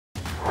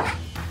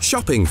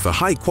Shopping for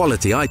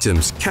high-quality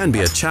items can be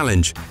a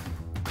challenge.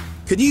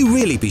 Can you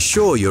really be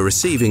sure you're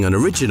receiving an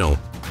original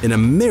in a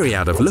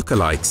myriad of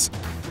lookalikes?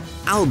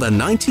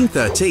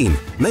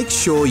 Alba1913 makes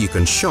sure you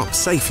can shop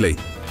safely.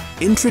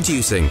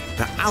 Introducing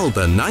the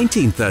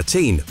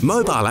Alba1913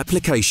 mobile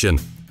application,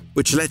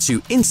 which lets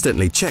you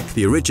instantly check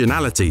the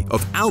originality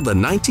of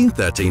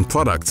Alba1913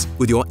 products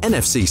with your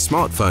NFC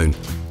smartphone.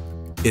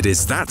 It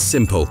is that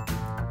simple.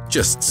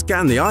 Just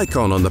scan the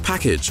icon on the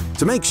package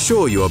to make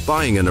sure you are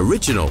buying an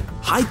original,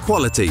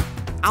 high-quality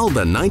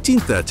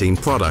Alba1913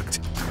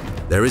 product.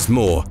 There is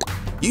more.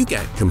 You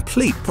get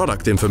complete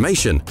product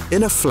information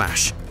in a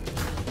flash.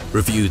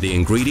 Review the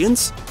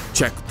ingredients,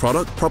 check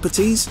product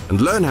properties,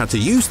 and learn how to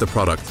use the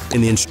product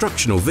in the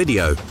instructional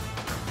video.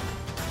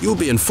 You'll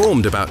be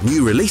informed about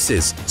new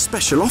releases,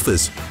 special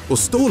offers, or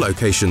store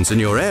locations in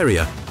your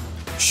area.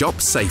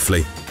 Shop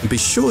safely and be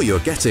sure you're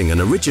getting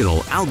an original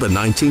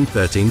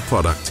Alba1913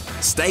 product.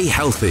 Stay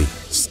healthy,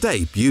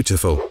 stay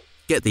beautiful.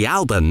 Get the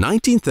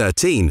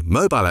Alba1913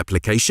 mobile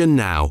application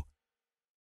now.